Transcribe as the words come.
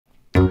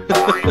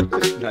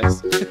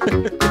Nice.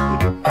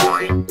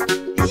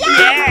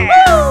 Yeah!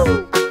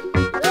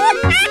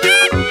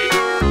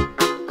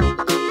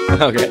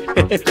 Okay.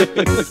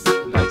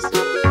 Nice.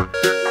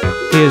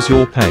 Here's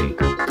your pay.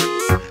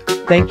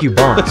 Thank you,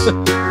 boss.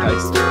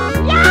 Nice.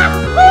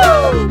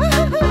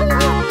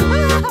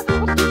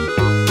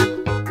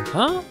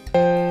 Huh?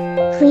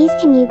 Please,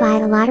 can you buy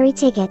the lottery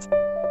ticket?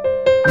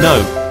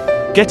 No.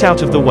 Get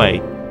out of the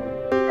way.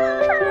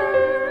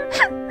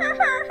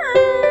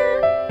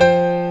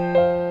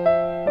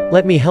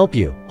 Let me help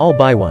you. I'll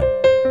buy one.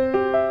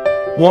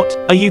 What?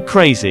 Are you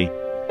crazy?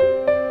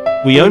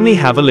 We only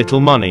have a little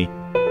money.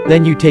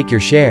 Then you take your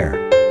share.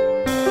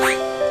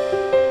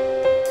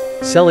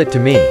 Sell it to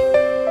me.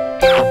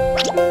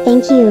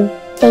 Thank you.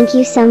 Thank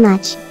you so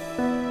much.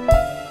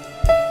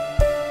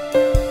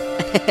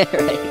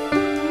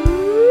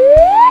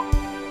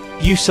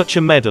 You such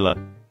a meddler.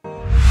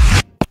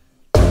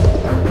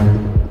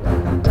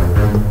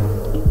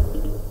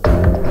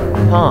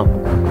 Tom,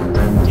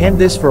 hand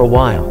this for a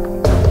while.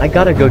 I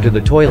gotta go to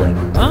the toilet.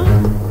 Huh?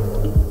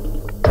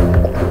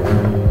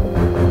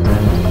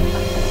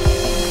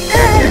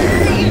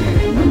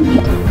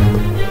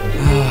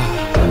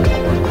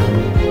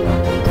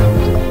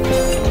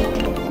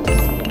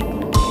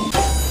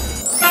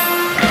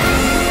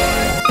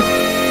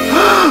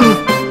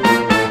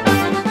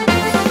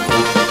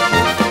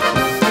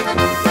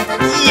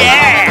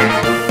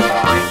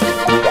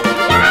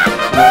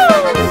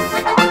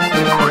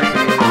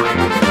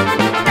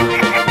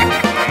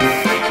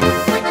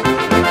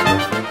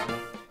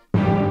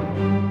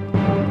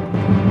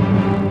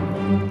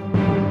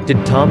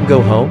 Did Tom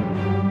go home?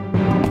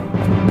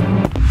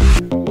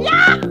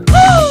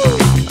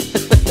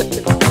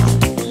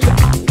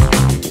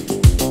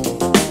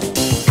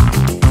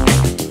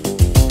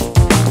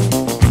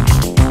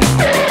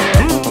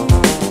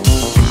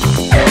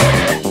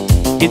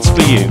 It's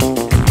for you.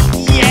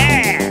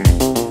 Yeah!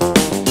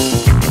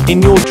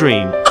 In your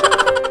dream.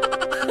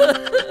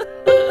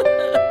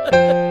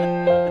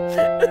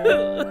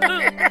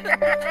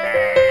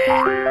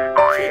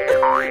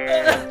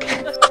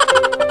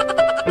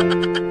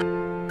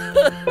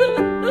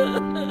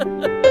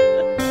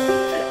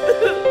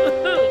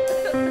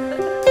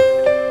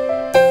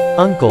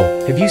 Uncle,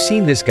 have you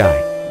seen this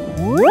guy?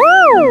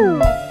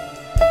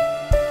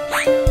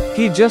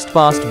 He just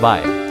passed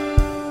by.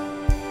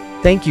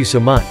 Thank you so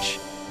much.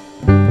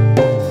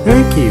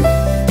 Thank you.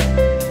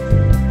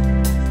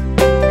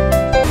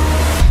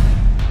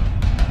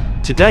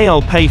 Today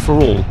I'll pay for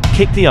all,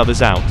 kick the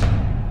others out.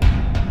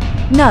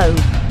 No,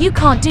 you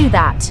can't do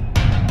that.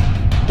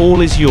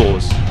 All is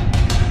yours.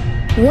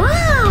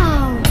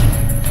 Wow!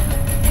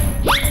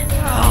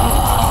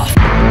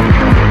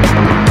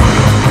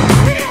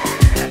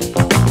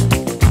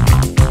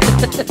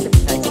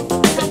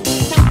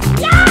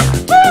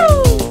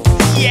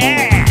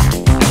 Yeah!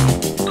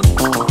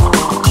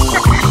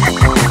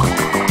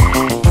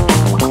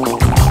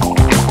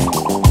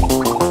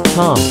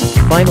 Tom,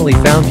 finally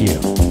found you.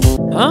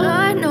 Huh?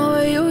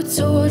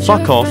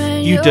 Fuck off,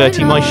 you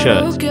dirty my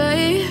shirt.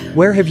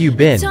 Where have you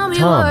been, Tom?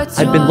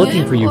 I've been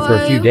looking for you for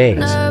a few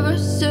days.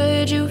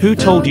 Who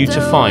told you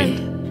to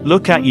find?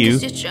 Look at you.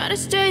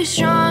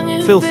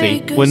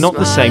 Filthy, we're not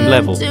the same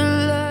level.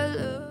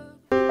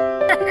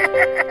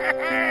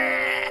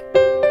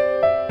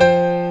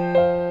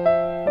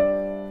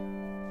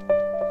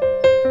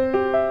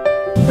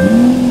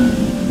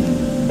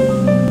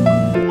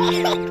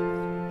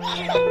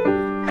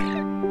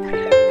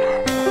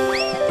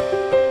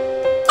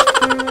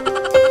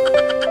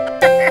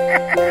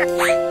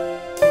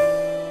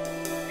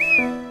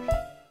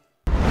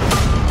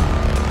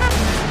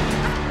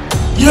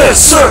 Yes,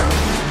 sir!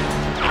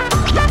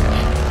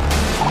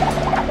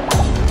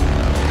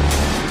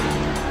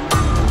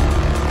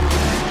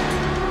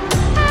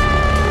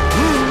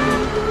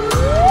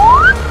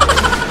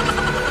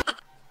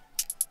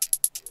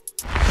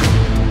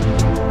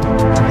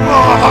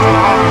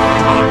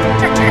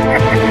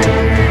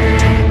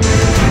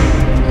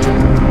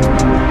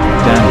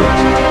 Damn it.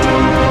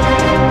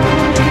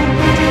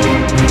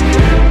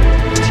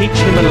 Teach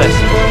him a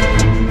lesson.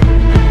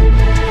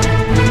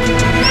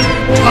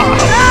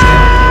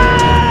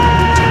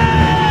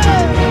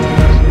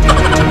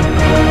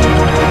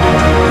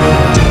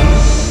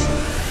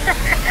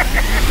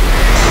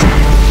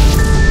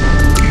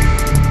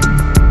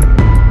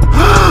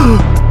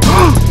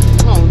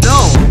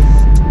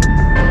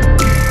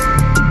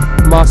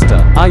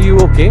 Master, are you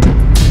okay?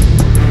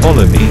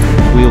 Follow me,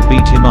 we'll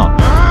beat him up.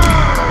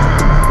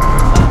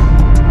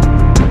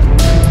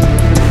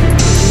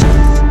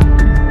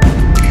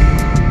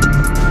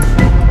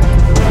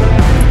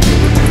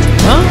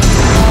 Huh?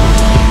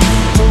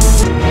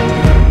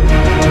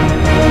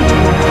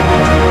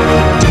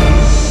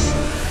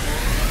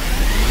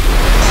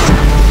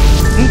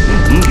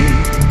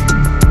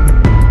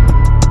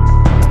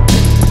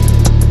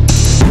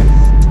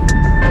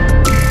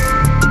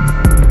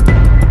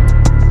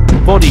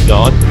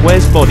 Bodyguard,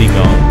 where's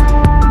bodyguard?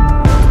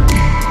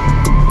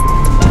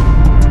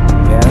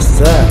 Yes,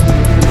 sir.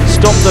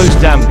 Stop those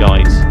damn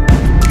guys.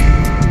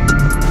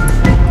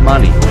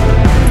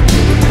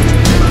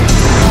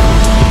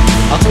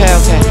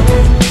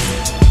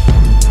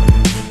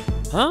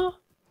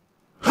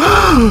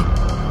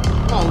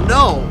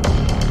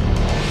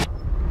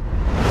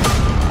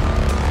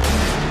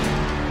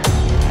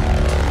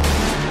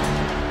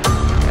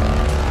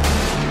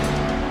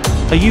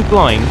 Are you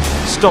blind?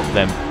 Stop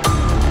them.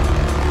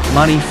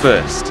 Money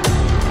first.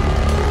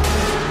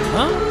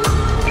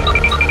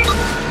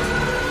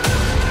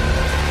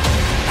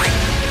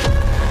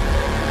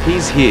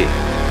 He's here.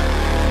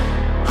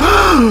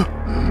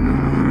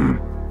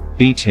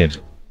 Beat him.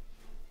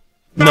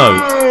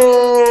 No.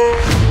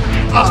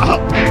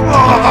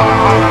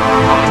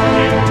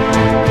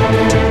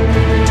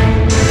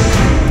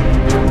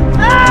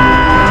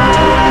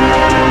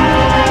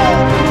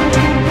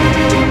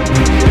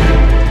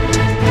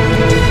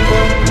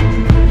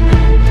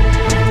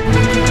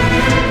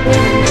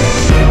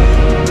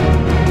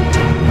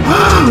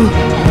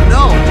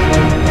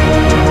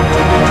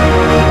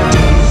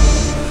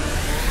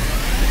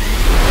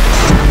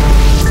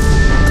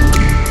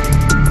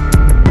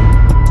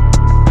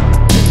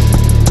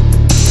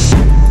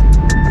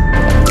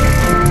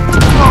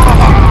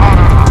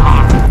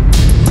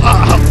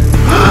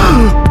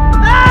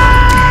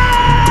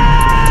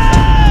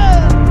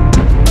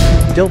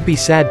 Don't be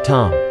sad,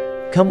 Tom.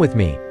 Come with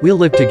me, we'll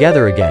live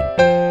together again.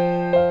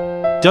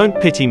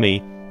 Don't pity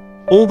me.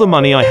 All the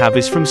money I have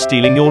is from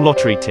stealing your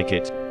lottery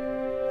ticket.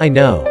 I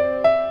know.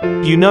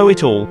 You know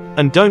it all,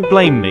 and don't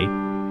blame me.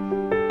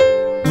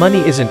 Money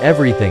isn't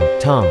everything,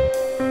 Tom.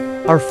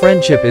 Our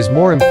friendship is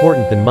more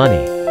important than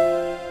money.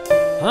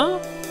 Huh?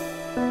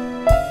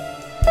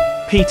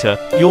 Peter,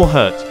 you're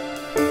hurt.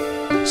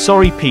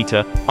 Sorry,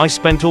 Peter, I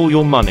spent all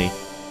your money.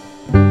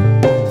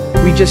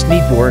 We just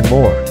need to earn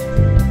more.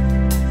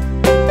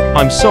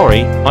 I'm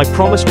sorry, I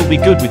promise we'll be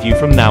good with you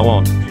from now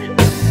on.